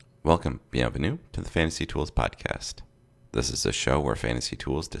Welcome, bienvenue to the Fantasy Tools Podcast. This is a show where Fantasy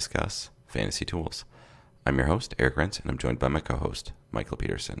Tools discuss fantasy tools. I'm your host, Eric Rentz, and I'm joined by my co-host, Michael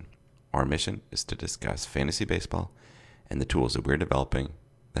Peterson. Our mission is to discuss fantasy baseball and the tools that we're developing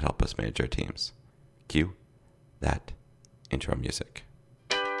that help us manage our teams. Cue that intro music.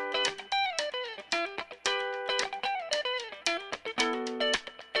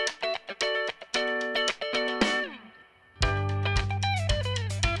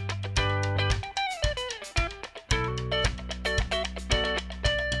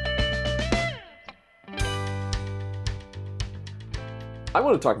 I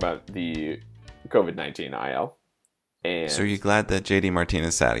want to talk about the COVID-19 IL. And So are you glad that JD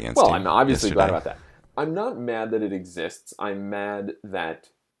Martinez sat against well, you I'm obviously yesterday? glad about that. I'm not mad that it exists. I'm mad that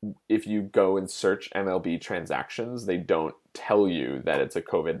if you go and search MLB transactions, they don't tell you that it's a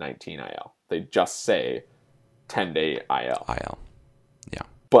COVID-19 IL. They just say 10-day IL. IL. Yeah.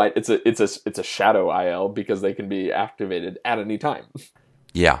 But it's a shadow IL because they can be activated at any time.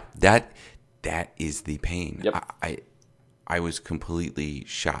 Yeah, that is the pain. Yep. I was completely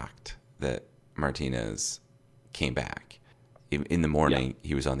shocked that Martinez came back. In the morning,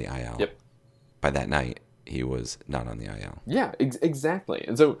 he was on the IL. Yep. By that night, he was not on the IL. Yeah, exactly.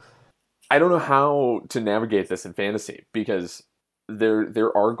 And so I don't know how to navigate this in fantasy because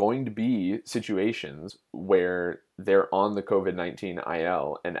there are going to be situations where they're on the COVID-19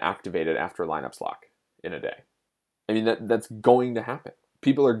 IL and activated after lineups lock in a day. I mean, that's going to happen.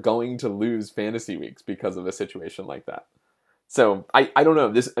 People are going to lose fantasy weeks because of a situation like that. So I don't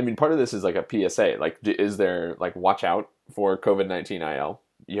know. Part of this is like a PSA. Like, is there like watch out for COVID-19 IL?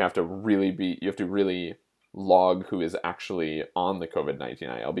 You have to really log who is actually on the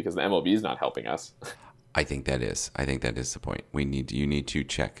COVID-19 IL because the MLB is not helping us. I think that is the point. You need to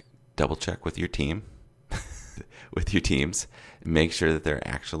double check with your team, with your teams, make sure that they're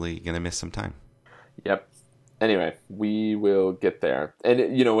actually going to miss some time. Yep. Anyway, we will get there. And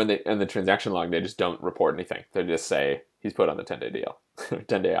when they in the transaction log, they just don't report anything. They just say he's put on the 10-day deal,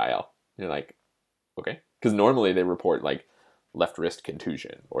 10-day IL. And you're like, okay, because normally they report like left wrist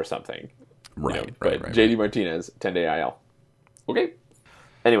contusion or something. Right. But Right. JD Martinez, 10-day IL. Okay.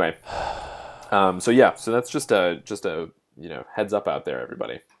 Anyway, so that's just a heads up out there,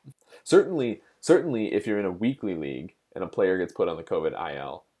 everybody. Certainly, if you're in a weekly league and a player gets put on the COVID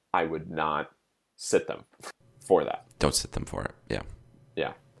IL, I would not sit them for that. Don't sit them for it. Yeah.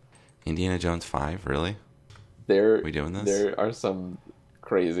 Yeah. Indiana Jones 5, really? We doing this? There are some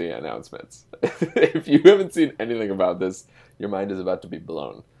crazy announcements. If you haven't seen anything about this, your mind is about to be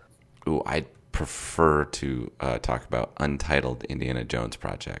blown. Ooh, I'd prefer to talk about Untitled Indiana Jones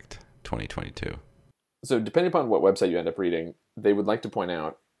Project 2022. So depending upon what website you end up reading, they would like to point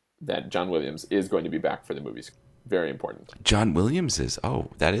out that John Williams is going to be back for the movies. Very important. John Williams is,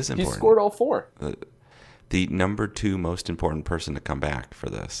 that is important. He scored all 4. The number 2 most important person to come back for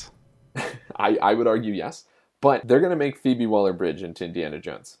this. I would argue yes. But they're going to make Phoebe Waller-Bridge into Indiana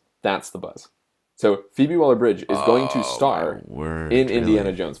Jones. That's the buzz. So Phoebe Waller-Bridge is going to star in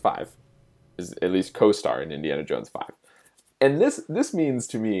Indiana Jones 5. Is at least co-star in Indiana Jones 5. And this means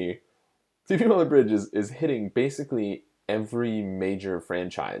to me, Phoebe Waller-Bridge is hitting basically every major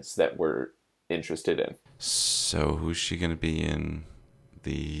franchise that we're interested in. So who's she going to be in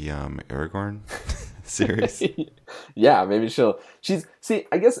the Aragorn series? Yeah, maybe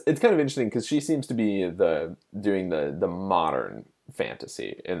I guess it's kind of interesting because she seems to be doing the modern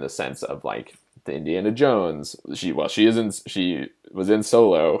fantasy in the sense of like the Indiana Jones. She was in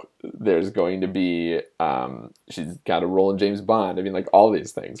Solo. There's going to be she's got a role in James Bond. I mean, like all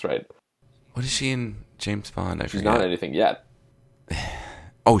these things, right? What is she in James Bond? She's not anything yet.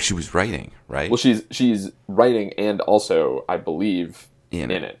 Oh, she was writing, right? Well, she's writing and also, I believe, in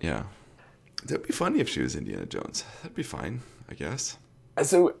it. Yeah. That'd be funny if she was Indiana Jones. That'd be fine, I guess.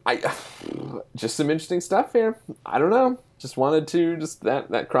 So just some interesting stuff here. I don't know. Just wanted to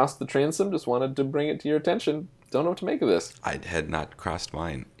that crossed the transom. Just wanted to bring it to your attention. Don't know what to make of this. I had not crossed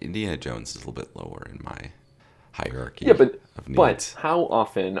mine. Indiana Jones is a little bit lower in my hierarchy. Yeah, of needs. But how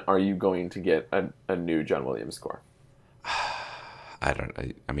often are you going to get a new John Williams score?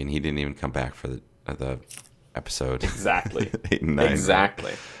 I mean, he didn't even come back for the episode. Exactly. 8 and 9.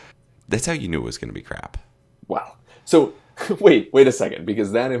 Exactly. That's how you knew it was going to be crap. Wow. So wait a second,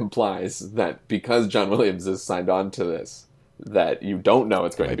 because that implies that because John Williams is signed on to this, that you don't know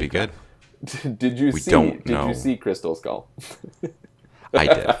it's going to be good. Did you see Crystal Skull?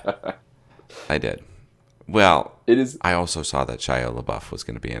 I did. Well, it is. I also saw that Shia LaBeouf was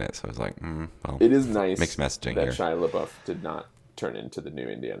going to be in it, so I was like, well. It is nice mixed messaging that here. Shia LaBeouf did not turn into the new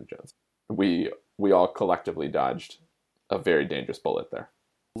Indiana Jones. We all collectively dodged a very dangerous bullet there.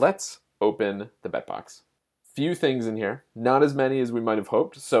 Let's open the bet box. Few things in here, not as many as we might have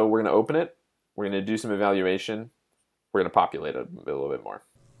hoped. So we're going to open it. We're going to do some evaluation. We're going to populate it a little bit more.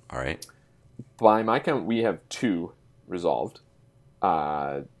 All right. By my count, we have 2 resolved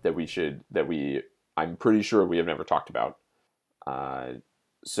I'm pretty sure we have never talked about.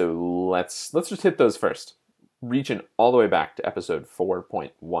 So let's just hit those first. Reaching all the way back to episode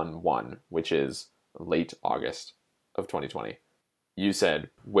 4.11, which is late August of 2020. You said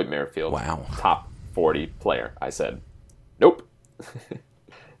Whit Merrifield, Wow. top 40 player. I said, nope.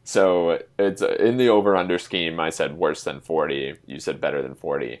 So it's in the over-under scheme. I said worse than 40. You said better than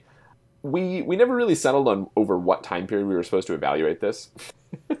 40. We never really settled on over what time period we were supposed to evaluate this,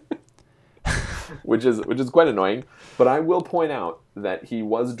 which is quite annoying. But I will point out that he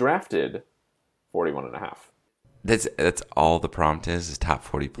was drafted 41.5. That's all the prompt is top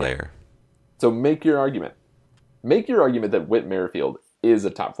 40 player. So make your argument. Make your argument that Whit Merrifield is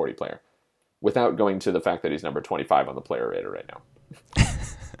a top 40 player without going to the fact that he's number 25 on the player rater right now.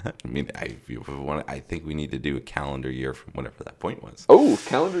 I mean, I think we need to do a calendar year from whatever that point was. Oh,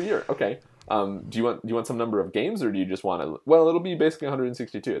 calendar year. Okay. Do you want some number of games, or do you just want to? Well, it'll be basically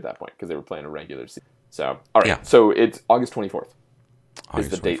 162 at that point because they were playing a regular season. So, all right. Yeah. So it's August 24th.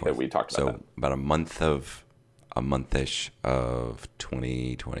 August is the date 24th. that we talked about. So about a monthish of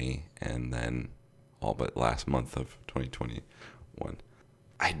 2020, and then all but last month of 2021.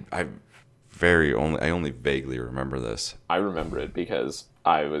 I only vaguely remember this. I remember it because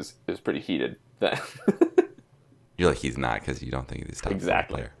it was pretty heated. You're like, he's not, because you don't think he's top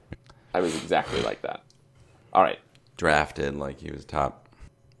Exactly. player. I was exactly like that. All right. Drafted like he was top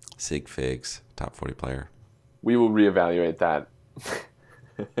Sig Figs, top 40 player. We will reevaluate that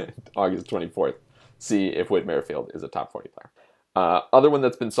August 24th. See if Whit Merrifield is a top 40 player. Other one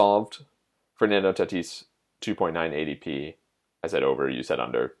that's been solved, Fernando Tatis, 2.9 ADP. I said over, you said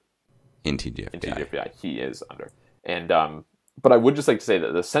under. In TGFBI. In TGFBI, he is under. And but I would just like to say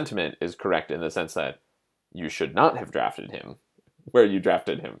that the sentiment is correct in the sense that you should not have drafted him where you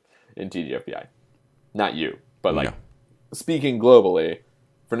drafted him in TGFBI. Not you, but like speaking globally,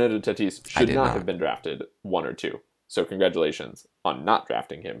 Fernando Tatis should not have been drafted 1 or 2. So congratulations on not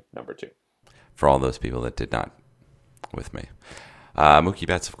drafting him number 2. For all those people that did not with me. Mookie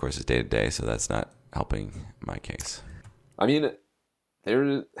Betts, of course, is day to day, so that's not helping my case. I mean,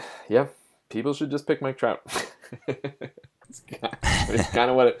 people should just pick Mike Trout. It's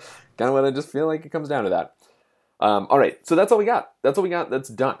kind of what I just feel like it comes down to that. All right, so that's all we got. That's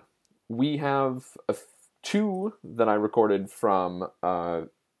done. We have 2 that I recorded from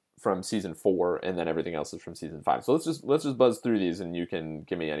season 4, and then everything else is from season 5. So let's just buzz through these, and you can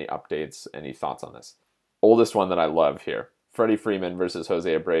give me any updates, any thoughts on this. Oldest one that I love here. Freddie Freeman versus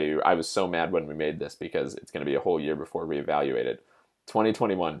Jose Abreu. I was so mad when we made this because it's going to be a whole year before we evaluate it.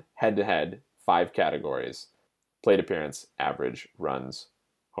 2021, head-to-head, 5 categories. Plate appearance, average, runs,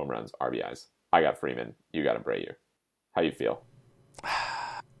 home runs, RBIs. I got Freeman. You got Abreu. How you feel?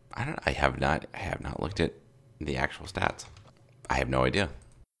 I have not looked at the actual stats. I have no idea.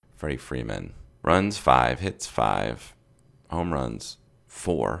 Freddie Freeman. Runs 5, hits 5, home runs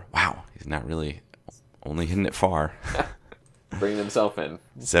 4. Wow, he's not really only hitting it far. Bringing himself in.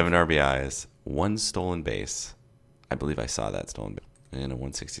 7 RBIs, 1 stolen base. I believe I saw that stolen base. And a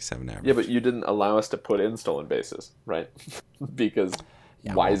 167 average. Yeah, but you didn't allow us to put in stolen bases, right? Because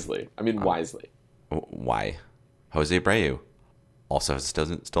wisely. Wisely. Why? Jose Abreu also has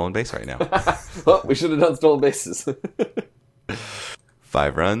a stolen base right now. Well, we should have done stolen bases.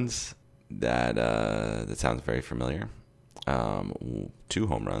 5 runs. That sounds very familiar. 2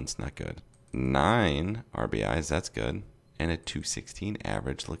 home runs, not good. 9 RBIs, that's good. And a 216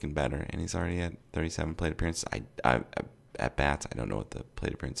 average, looking better. And he's already at 37 plate appearances. At bats, I don't know what the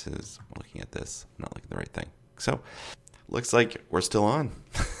plate appearance is. Looking at this, I'm not looking at the right thing. So, looks like we're still on.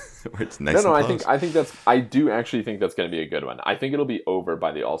 It's nice. No, I do actually think that's going to be a good one. I think it'll be over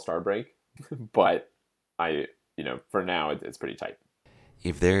by the All-Star break, but for now it's pretty tight.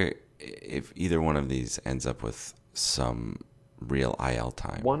 If either one of these ends up with some real IL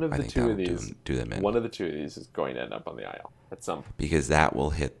time, one of the two of these do them in. One of the 2 of these is going to end up on the IL at some point. Because that will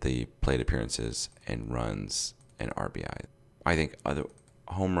hit the plate appearances and runs and RBI. I think other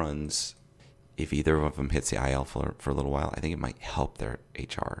home runs, if either of them hits the IL for a little while, I think it might help their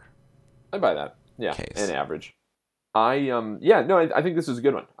HR. I buy that. Yeah, case. And average. I think this is a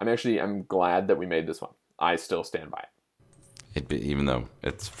good one. I'm glad that we made this one. I still stand by it. Even though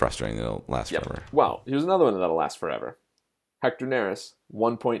it's frustrating that it'll last forever. Well, here's another one that'll last forever. Hector Neris,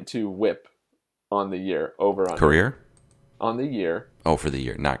 1.2 whip on the year, over under. Career? On the year. Oh, for the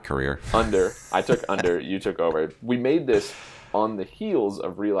year, not career. Under. I took under, you took over. We made this on the heels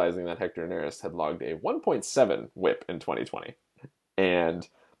of realizing that Hector Neris had logged a 1.7 whip in 2020. And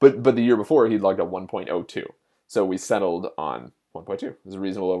but the year before he'd logged a 1.02. So we settled on 1.2. It was a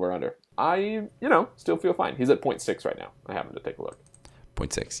reasonable over under. I, still feel fine. He's at 0.6 right now. I happened to take a look.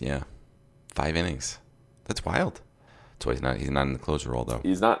 0.6, yeah. 5 innings. That's wild. That's why he's not in the closer role, though.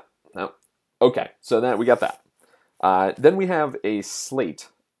 He's not. No. Okay, so then we got that. Then we have a slate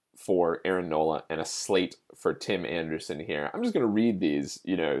for Aaron Nola and a slate for Tim Anderson here. I'm just going to read these.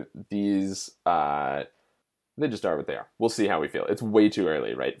 They just are what they are. We'll see how we feel. It's way too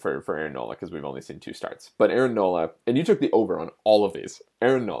early, right, for Aaron Nola because we've only seen 2 starts. But Aaron Nola, and you took the over on all of these.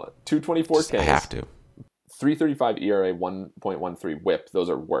 Aaron Nola, 224 Ks. I have to. 3.35 ERA, 1.13 WHIP. Those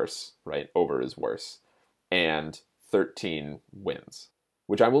are worse, right? Over is worse. And 13 wins,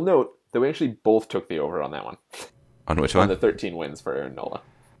 which I will note that we actually both took the over on that one. On which one? On the 13 wins for Aaron Nola.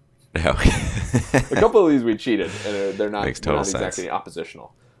 Yeah. A couple of these we cheated, and they're not Makes exactly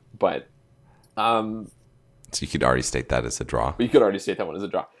oppositional. But so you could already state that as a draw. you could already state that one as a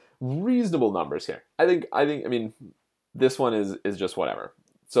draw. Reasonable numbers here. I mean, this one is just whatever.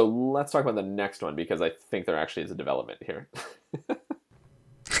 So let's talk about the next one because I think there actually is a development here.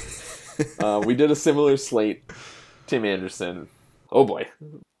 We did a similar slate. Tim Anderson. Oh boy.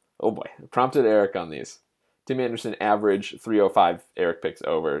 Prompted Eric on these. Tim Anderson average 305. Eric picks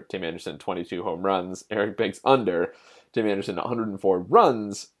over. Tim Anderson 22 home runs. Eric picks under. Tim Anderson 104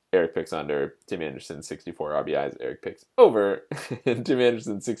 runs. Eric picks under. Tim Anderson 64 RBIs. Eric picks over. And Tim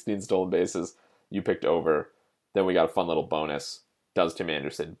Anderson 16 stolen bases. You picked over. Then we got a fun little bonus. Does Tim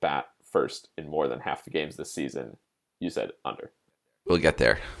Anderson bat first in more than half the games this season? You said under. We'll get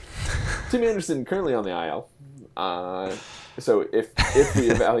there. Tim Anderson currently on the IL. So if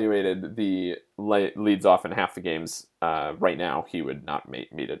we evaluated the leads off in half the games right now, he would not meet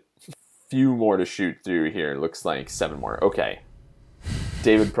it. Few more to shoot through here. Looks like 7 more. Okay.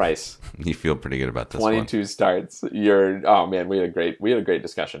 David Price. You feel pretty good about this 22 one. starts. Oh man, we had a great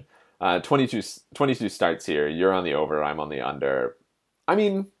discussion. 22 starts here. You're on the over. I'm on the under. I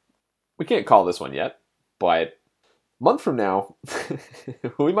mean, we can't call this one yet, but a month from now,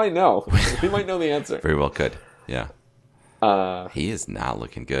 we might know. We might know the answer. Very well could. Yeah. He is not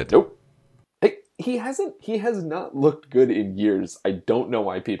looking good. Nope. Hey, he has not looked good in years. I don't know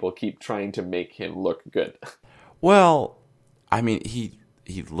why people keep trying to make him look good. Well, I mean, he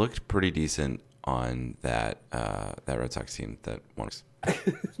looked pretty decent on that Red Sox team that won.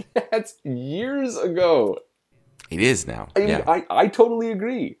 That's years ago. It is now. I totally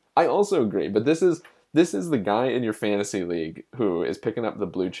agree. I also agree. But this is the guy in your fantasy league who is picking up the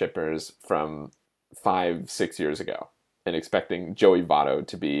blue chippers from 5-6 years ago and expecting Joey Votto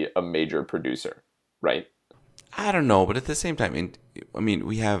to be a major producer, right? I don't know, but at the same time,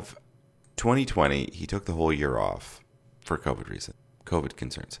 we have 2020. He took the whole year off for COVID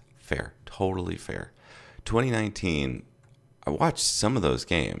concerns. Fair, totally fair. 2019, I watched some of those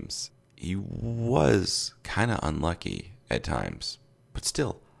games. He was kind of unlucky at times, but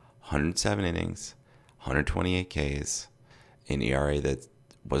still, 107 innings, 128 Ks, an ERA that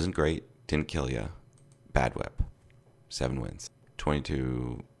wasn't great, didn't kill you, bad whip, 7 wins,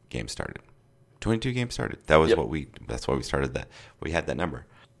 22 games started. 22 games started. That was that's why we started that. We had that number.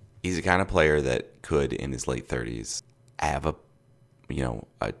 He's the kind of player that could, in his late 30s, have a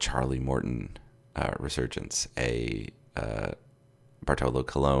Charlie Morton resurgence, a Bartolo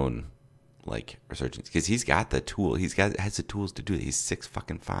Colon resurgence, because he's got the tool. Has the tools to do it. He's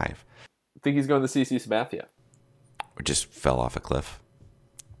 6'5". I think he's going to CC Sabathia. Or just fell off a cliff.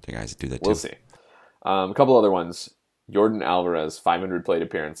 The guys that do that too. We'll see. A couple other ones. Jordan Alvarez, 500 plate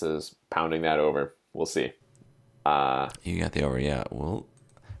appearances, pounding that over. We'll see. You got the over, yeah. Well,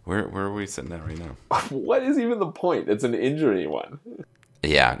 where are we sitting at right now? What is even the point? It's an injury one.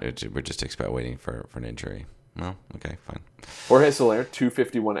 Yeah, we're just waiting for an injury. Well, okay, fine. Jorge Soler,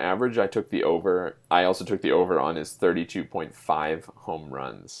 251 average. I took the over. I also took the over on his 32.5 home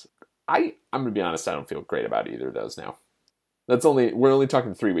runs. I'm going to be honest, I don't feel great about either of those now. We're only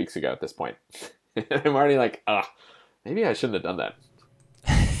talking 3 weeks ago at this point. I'm already like, maybe I shouldn't have done that.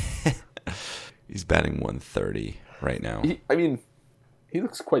 He's batting 130 right now. He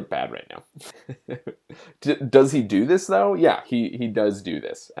looks quite bad right now. Does he do this, though? Yeah, he does do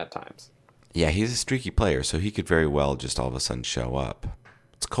this at times. Yeah, he's a streaky player, so he could very well just all of a sudden show up.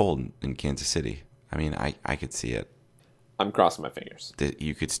 It's cold in Kansas City. I mean, I could see it. I'm crossing my fingers.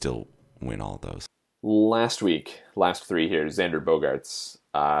 You could still win all of those. Last 3 here, Xander Bogaerts.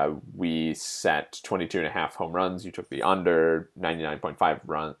 We set 22.5 home runs. You took the under.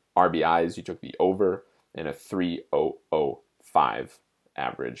 99.5 RBIs. You took the over. And a 3.005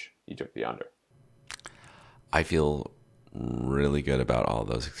 average. You took the under. I feel really good about all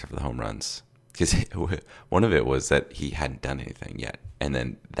those except for the home runs. Because one of it was that he hadn't done anything yet. And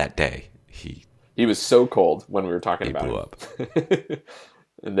then that day, he was so cold when we were talking about blew him. up.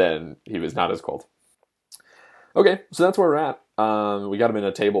 And then he was not as cold. Okay, so that's where we're at. We got him in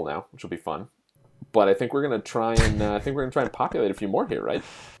a table now, which will be fun. But I think we're gonna try and populate a few more here, right?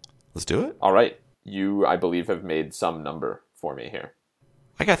 Let's do it. All right. You, I believe, have made some number for me here.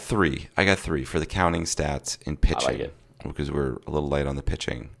 I got three for the counting stats in pitching. I like it. Because we're a little light on the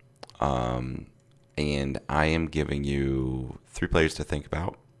pitching. And I am giving you 3 players to think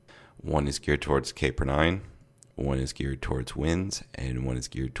about. One is geared towards K per 9. One is geared towards wins, and one is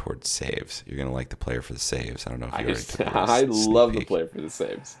geared towards saves. You're going to like the player for the saves. I don't know if you already took I love the player for the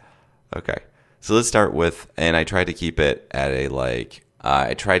saves. Okay. So let's start with, and I tried to keep it at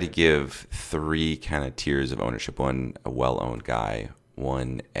I tried to give 3 kind of tiers of ownership. One, a well-owned guy.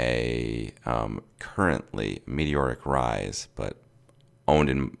 One, a currently meteoric rise, but owned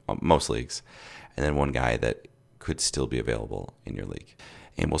in most leagues. And then one guy that could still be available in your league.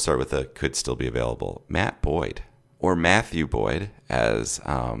 And we'll start with a could still be available. Matt Boyd, or Matthew Boyd, as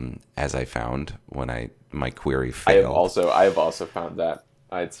I found when my query failed. I have also found that.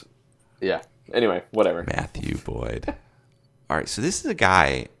 Anyway, whatever. Matthew Boyd. All right, so this is a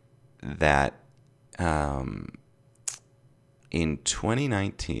guy that in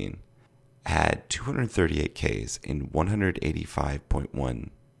 2019 had 238 Ks in 185.1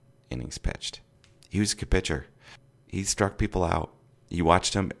 innings pitched. He was a good pitcher. He struck people out. You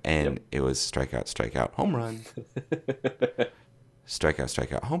watched him, and It was strikeout, strikeout, home run. Strikeout,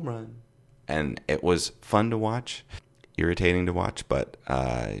 strikeout, home run. And it was fun to watch, irritating to watch, but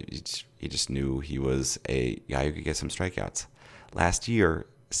you just knew he was a guy who could get some strikeouts. Last year,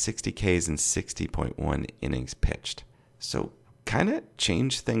 60 Ks and 60.1 innings pitched. So kind of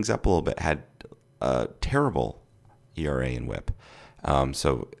changed things up a little bit. Had a terrible ERA and WHIP.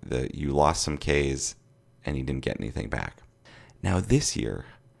 So you lost some Ks, and he didn't get anything back. Now this year,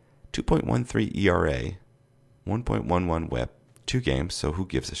 2.13 ERA, 1.11 WHIP, 2 games, so who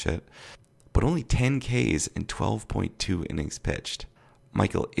gives a shit? But only 10 Ks and 12.2 innings pitched.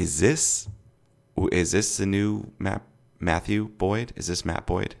 Michael, is this the new Matthew Boyd? Is this Matt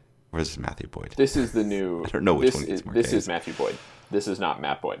Boyd? Or is this Matthew Boyd? This is the new... I don't know which one gets more Ks. This is Matthew Boyd. This is not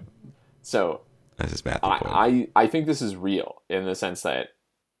Matt Boyd. So... This is Matthew Boyd. I think this is real in the sense that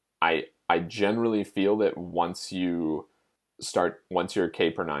I generally feel that once your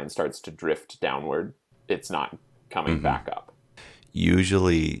K per 9 starts to drift downward, it's not coming back up.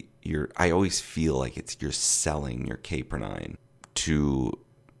 Usually, I always feel like you're selling your K per 9 to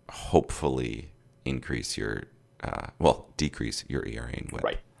hopefully increase your, decrease your ERA and WHIP.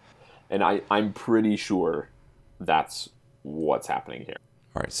 Right. And I'm pretty sure that's what's happening here.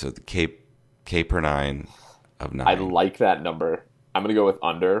 All right, so the K per 9 of 9. I like that number. I'm gonna go with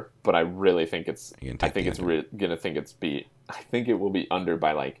under, but I really think I think it will be under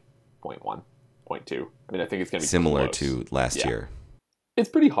by like 0.1, 0.2. I mean, I think it's gonna be similar close. to last year. It's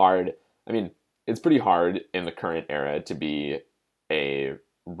pretty hard. I mean, it's pretty hard in the current era to be a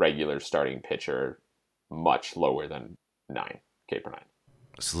regular starting pitcher much lower than 9 K per 9.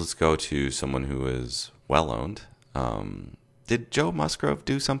 So let's go to someone who is well owned. Did Joe Musgrove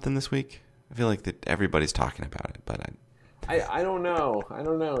do something this week? I feel like that everybody's talking about it, but I don't know.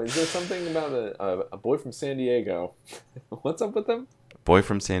 Is there something about a boy from San Diego? What's up with him? Boy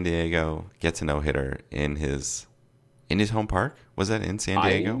from San Diego gets a no-hitter in his home park. Was that in San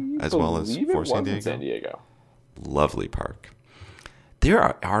Diego as well as for San Diego? San Diego. Lovely park. There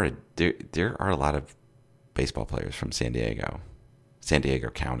are a lot of baseball players from San Diego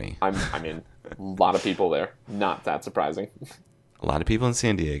County. I mean, a lot of people there. Not that surprising. A lot of people in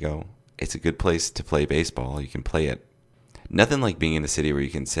San Diego. It's a good place to play baseball. You can play it. Nothing like being in a city where you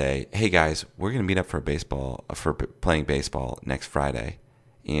can say, "Hey guys, we're going to meet up for playing baseball next Friday,"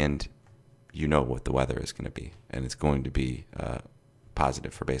 and you know what the weather is going to be, and it's going to be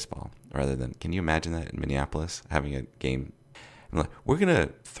positive for baseball. Rather than, can you imagine that in Minneapolis having a game? Like, we're going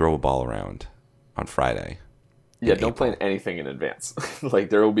to throw a ball around on Friday. Yeah, don't plan anything in advance. Like,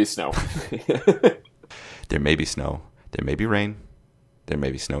 there will be snow. There may be snow. There may be rain. There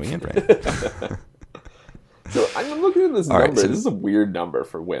may be snowy and rain. So I'm looking at this number. Right, so this is a weird number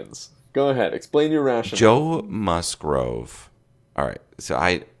for wins. Go ahead. Explain your rationale. Joe Musgrove. All right. So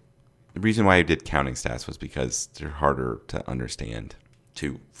the reason why I did counting stats was because they're harder to understand,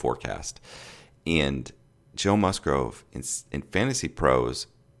 to forecast. And Joe Musgrove, in Fantasy Pros,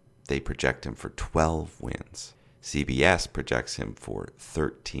 they project him for 12 wins. CBS projects him for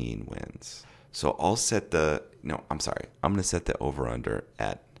 13 wins. So I'm going to set the over-under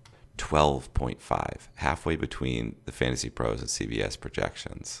at 12.5, halfway between the Fantasy Pros and CBS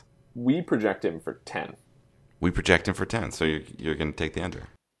projections. We project him for 10. We project him for 10, so you're going to take the under.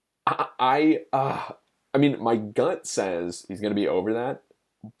 I mean, my gut says he's going to be over that,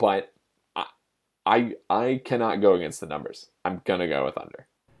 but I cannot go against the numbers. I'm going to go with under.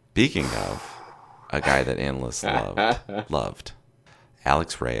 Speaking of a guy that analysts loved,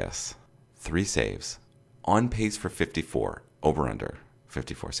 Alex Reyes, 3 saves, on pace for 54, over under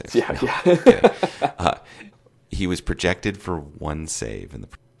 54 saves. Yeah. He was projected for 1 save, and the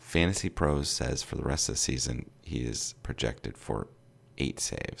Fantasy Pros says for the rest of the season he is projected for 8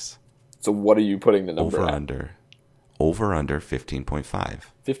 saves. So what are you putting the number over at? under? Over under 15.5.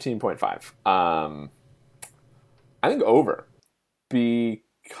 15.5. I think over,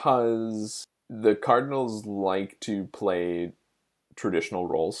 because the Cardinals like to play traditional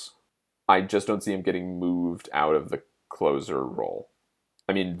roles. I just don't see him getting moved out of the closer role.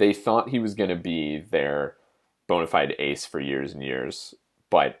 I mean, they thought he was going to be their bona fide ace for years and years,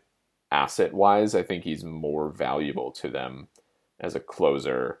 but asset-wise, I think he's more valuable to them as a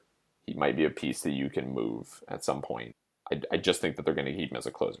closer. He might be a piece that you can move at some point. I just think that they're going to keep him as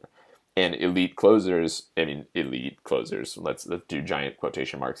a closer. And elite closers, let's do giant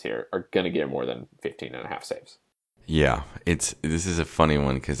quotation marks here, are going to get more than 15.5 saves. Yeah, this is a funny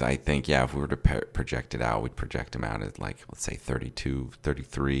one because I think, if we were to project it out, we'd project him out at let's say 32,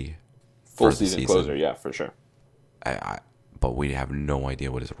 33. Full season closer, yeah, for sure. But we have no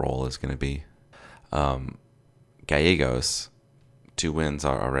idea what his role is going to be. Gallegos, 2 wins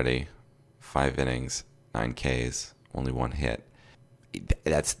already, 5 innings, 9 Ks, only 1 hit.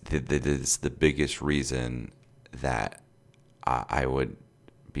 That's the biggest reason that I would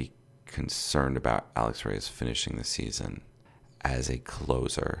be concerned about Alex Reyes finishing the season as a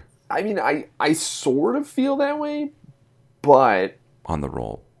closer. I mean, I sort of feel that way, but on the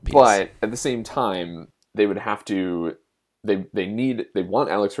roll piece. But at the same time, they would have to. They want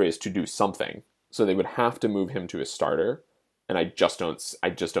Alex Reyes to do something, so they would have to move him to a starter, and I just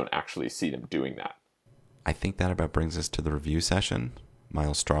don't actually see them doing that. I think that about brings us to the review session.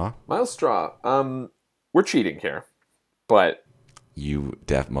 Miles Straw. We're cheating here, but you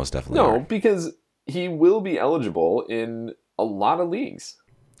most definitely no, are. because he will be eligible in a lot of leagues.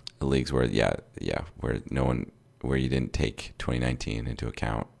 Leagues where where you didn't take 2019 into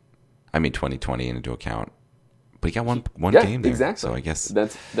account. I mean 2020 into account. But he got one game there. Exactly. So I guess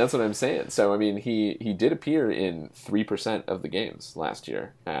that's what I'm saying. So I mean he did appear in 3% of the games last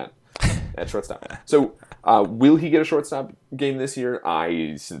year at shortstop. So will he get a shortstop game this year?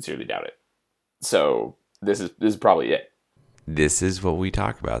 I sincerely doubt it. So this is probably it. This is what we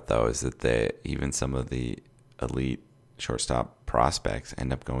talk about though, is that even some of the elite shortstop prospects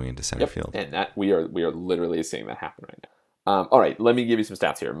end up going into center field. And that we are literally seeing that happen right now. All right, let me give you some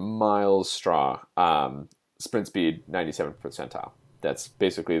stats here. Miles Straw, sprint speed 97th percentile. That's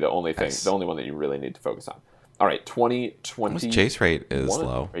basically the only thing, the only one that you really need to focus on. All right, 2020. His chase rate is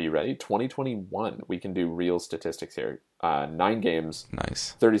low. Are you ready? 2021. We can do real statistics here. 9 games.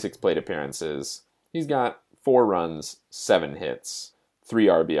 Nice. 36 plate appearances. He's got 4 runs, 7 hits, 3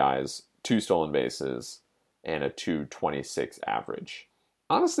 RBIs, 2 stolen bases, and a 226 average.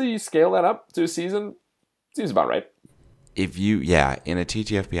 Honestly, you scale that up to a season, seems about right. If you, in a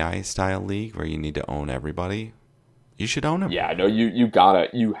TGFBI style league where you need to own everybody, you should own him. Yeah, no,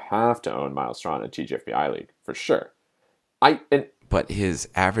 you have to own Miles Straw in a TGFBI league for sure. But his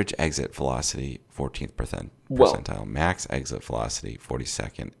average exit velocity 14th percentile, max exit velocity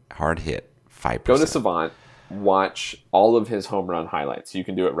 42nd, hard hit 5%. Go to Savant, watch all of his home run highlights. You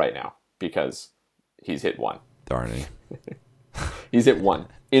can do it right now because he's hit 1. Darn it. He's hit 1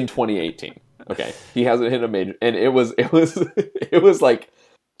 in 2018. Okay, he hasn't hit a major, and it was like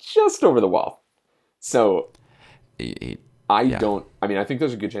just over the wall. So I think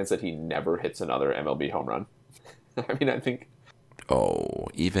there's a good chance that he never hits another MLB home run. I mean, I think. Oh,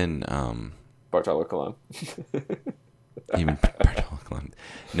 even Bartolo Colon. Even Bartolo Colon.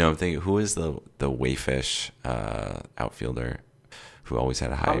 No, I'm thinking, who is the Wayfish outfielder who always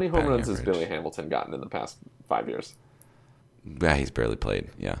had a high? How many home runs average? has Billy Hamilton gotten in the past 5 years? Yeah, he's barely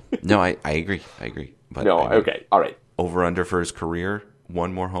played. Yeah. No, I agree. But no, okay, all right. Over under for his career,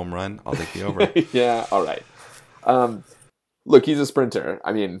 1 more home run. I'll take the over. Yeah, all right. Look, he's a sprinter.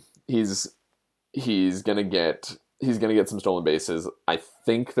 I mean, he's gonna get some stolen bases. I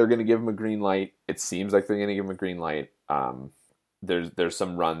think they're gonna give him a green light. It seems like they're gonna give him a green light. There's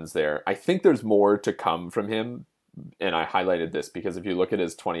some runs there. I think there's more to come from him. And I highlighted this because if you look at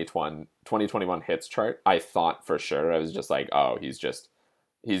his 2021 hits chart, I thought for sure, I was just like, oh, he's just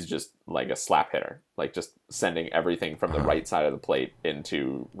he's just like a slap hitter, like just sending everything from the right side of the plate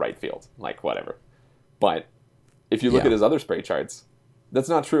into right field, like whatever. But if you look at his other spray charts, that's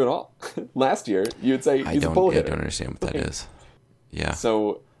not true at all. Last year, you would say he's a pull hitter. I don't understand what that is. Yeah.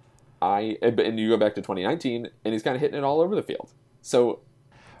 So and you go back to 2019, and he's kind of hitting it all over the field. So,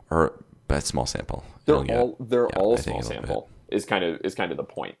 but small sample. They're all small sample is kind of the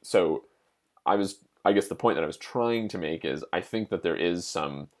point. So, I guess the point that I was trying to make is I think that there is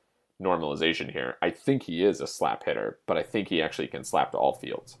some normalization here. I think he is a slap hitter, but I think he actually can slap to all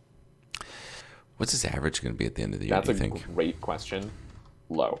fields. What's his average going to be at the end of the year? That's a great question.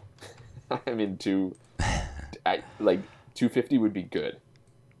 Low. I mean, 250 would be good.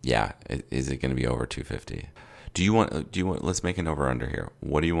 Yeah, is it going to be over 250? Do you want? Let's make an over under here.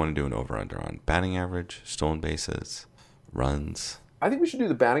 What do you want to do an over under on? Batting average, stolen bases, runs. I think we should do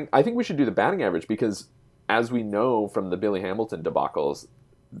the batting. I think we should do the batting average because, as we know from the Billy Hamilton debacles,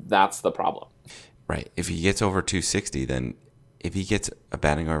 that's the problem. Right. If he gets over 260, then if he gets a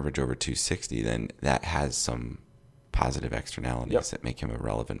batting average over 260, then that has some positive externalities that make him a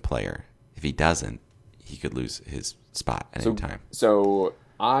relevant player. If he doesn't, he could lose his spot at any time. So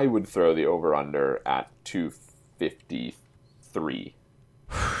I would throw the over-under at 253.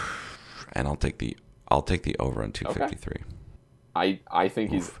 And I'll take the over on 253. Okay. I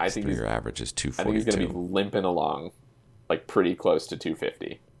think he's. I think your average is 242. I think he's going to be limping along, like pretty close to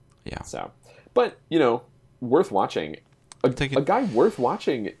 250. Yeah. So, but worth watching. A guy worth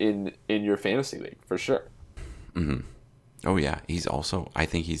watching in your fantasy league for sure. Mm-hmm. Oh yeah, he's also. I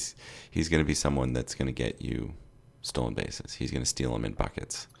think he's going to be someone that's going to get you stolen bases. He's going to steal them in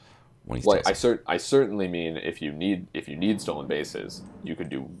buckets when he's. Well, I certainly mean if you need stolen bases, you could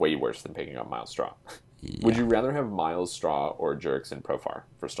do way worse than picking up Miles Straw. Yeah. Would you rather have Miles Straw or Jurickson Profar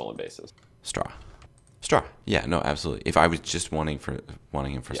for stolen bases? Straw. Yeah, no, absolutely. If I was just wanting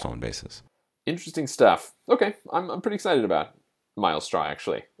him for stolen bases. Interesting stuff. Okay, I'm pretty excited about Miles Straw.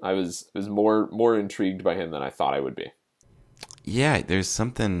 Actually, I was more intrigued by him than I thought I would be. Yeah, there's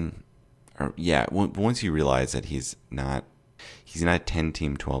something. Once you realize that he's not a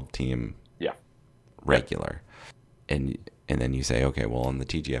 10-team, 12-team regular, and then you say, okay, well, on the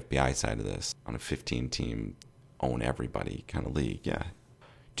TGFBI side of this, on a 15-team, own everybody kind of league, yeah.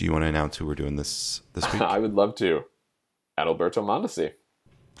 Do you want to announce who we're doing this week? I would love to. Adalberto Mondesi.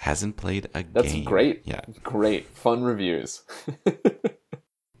 Hasn't played a game. That's great. Yeah. Great. Fun reviews.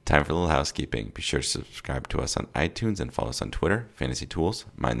 Time for a little housekeeping. Be sure to subscribe to us on iTunes and follow us on Twitter, Fantasy Tools,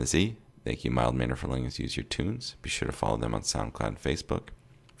 Mind the Z. Thank you, Mild Manner, for letting us use your tunes. Be sure to follow them on SoundCloud and Facebook.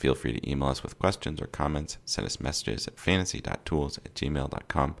 Feel free to email us with questions or comments. Send us messages at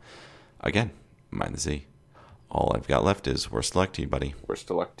fantasy.tools@gmail.com. Again, Mind the Z. All I've got left is worst of luck to you, buddy. Worst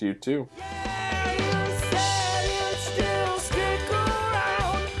of luck to you, too.